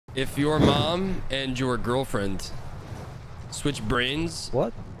If your mom and your girlfriend switch brains,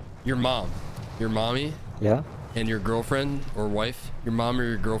 What? your mommy, Yeah. and your girlfriend or wife, your mom or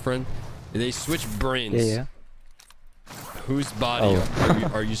your girlfriend, they switch brains. Yeah, yeah. Whose body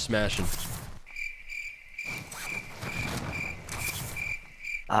are you smashing?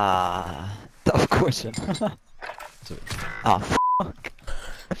 Tough question. Fuck.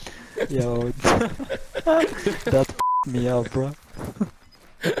 Yo, that me up, bro.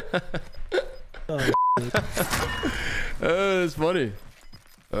 Oh, Oh, that's funny.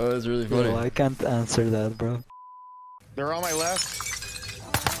 Oh, that's really funny. yo, I can't answer that, bro. They're on my left.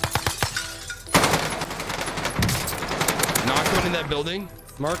 Knock one in that building,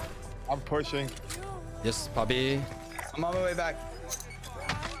 Mark. I'm pushing. Yes, Poppy. I'm on my way back.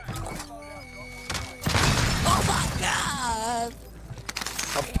 Oh my god!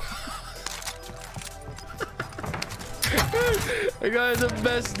 I got the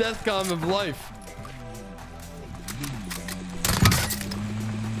best death comm of life.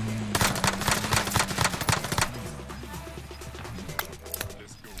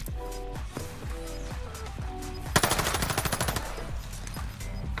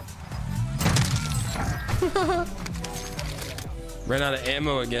 Ran out of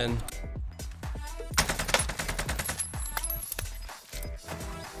ammo again.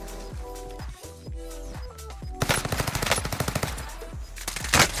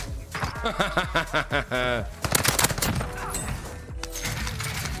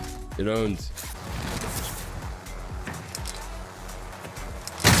 It owns.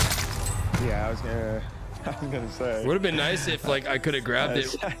 Yeah, I was gonna say. Would have been nice if like I could have grabbed it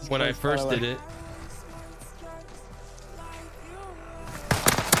when I first did it.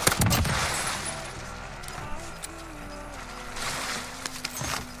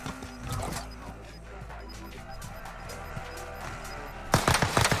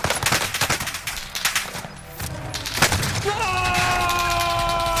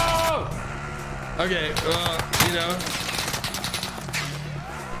 Okay, well, you know.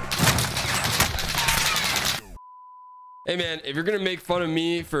 Hey man, if you're gonna make fun of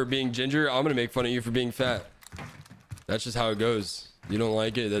me for being ginger, I'm gonna make fun of you for being fat. That's just how it goes. You don't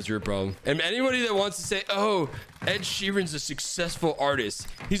like it, that's your problem. And anybody that wants to say, oh, Ed Sheeran's a successful artist,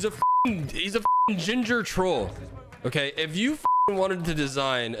 he's a ginger troll. Okay, if you wanted to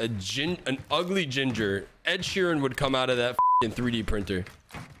design an ugly ginger, Ed Sheeran would come out of that 3D printer.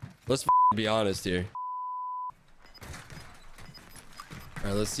 Let's be honest here. All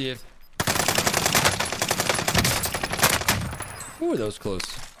right, let's see if... Ooh, that was close.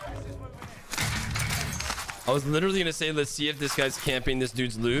 I was literally gonna say, let's see if this guy's camping this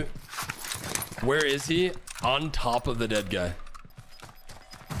dude's loot. Where is he? On top of the dead guy.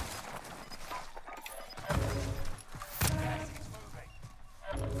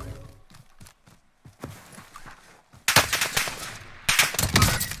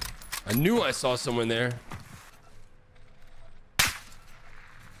 I knew I saw someone there.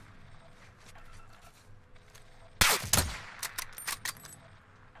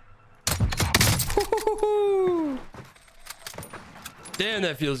 Damn,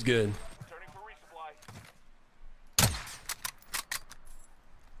 that feels good.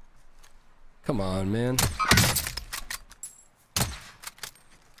 Come on, man.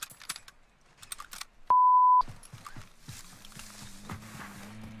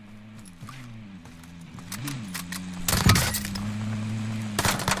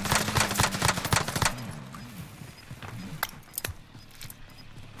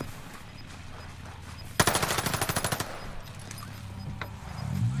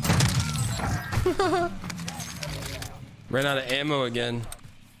 Ran out of ammo again.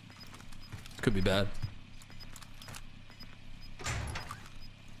 Could be bad.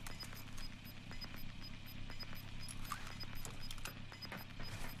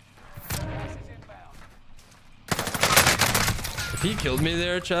 If he killed me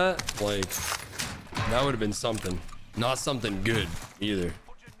there, chat, like, that would have been something. Not something good either.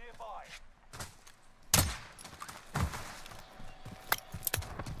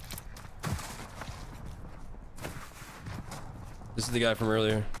 This is the guy from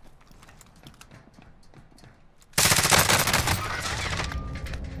earlier.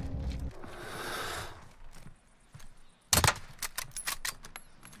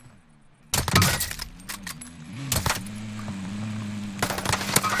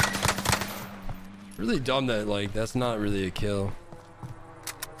 Really dumb that, like, that's not really a kill.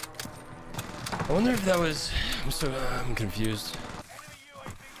 I wonder if that was... I'm confused.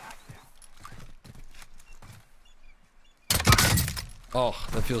 Oh,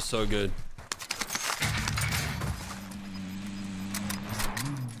 that feels so good.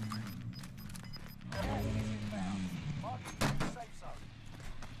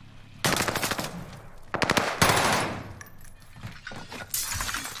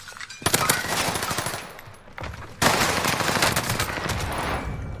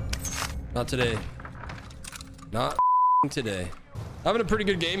 Not today. Not today. Having a pretty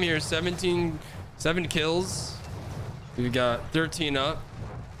good game here. 7 kills. We got 13 up.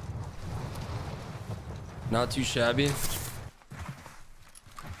 Not too shabby.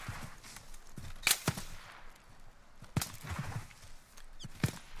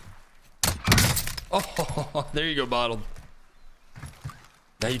 Oh, there you go, bottled.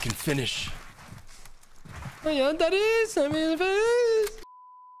 Now you can finish. Oh yeah, that is. I mean,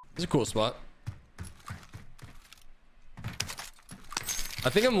 it's a cool spot. I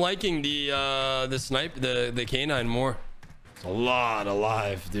think I'm liking the snipe, the K9 more. It's a lot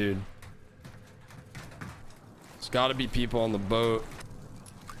alive, dude. There's got to be people on the boat.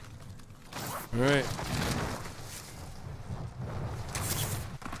 All right.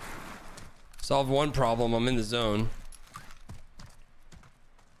 Solve one problem. I'm in the zone.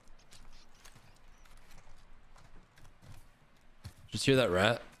 Just hear that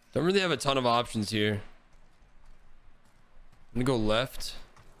rat. Don't really have a ton of options here. I'm gonna go left.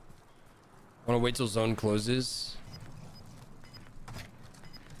 I want to wait till zone closes.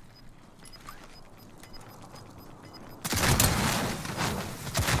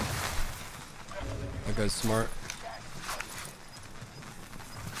 That guy's smart.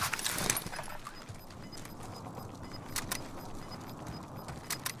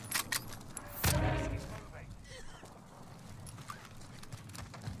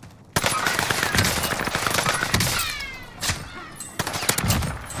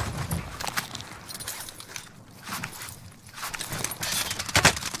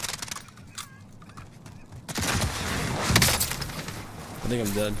 I think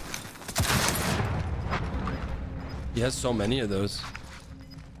I'm dead. He has so many of those.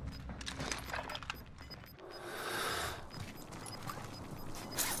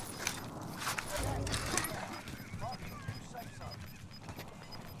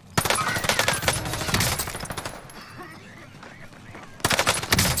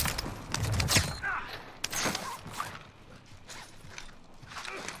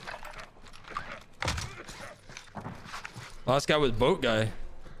 Last guy was boat guy.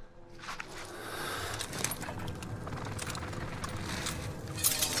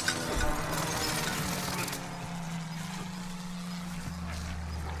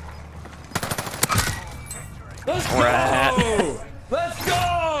 Let's go! Let's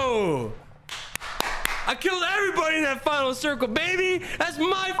go! I killed everybody in that final circle, baby! That's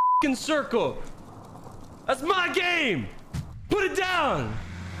my fucking circle! That's my game! Put it down!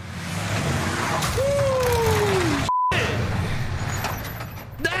 Woo!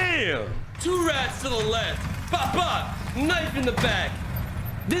 Damn! 2 rats to the left. Pop up! Knife in the back.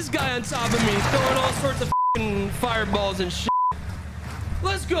 This guy on top of me throwing all sorts of fucking fireballs and shit.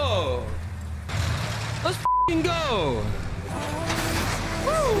 Let's go! Let's fucking go!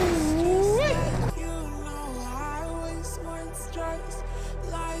 Woo!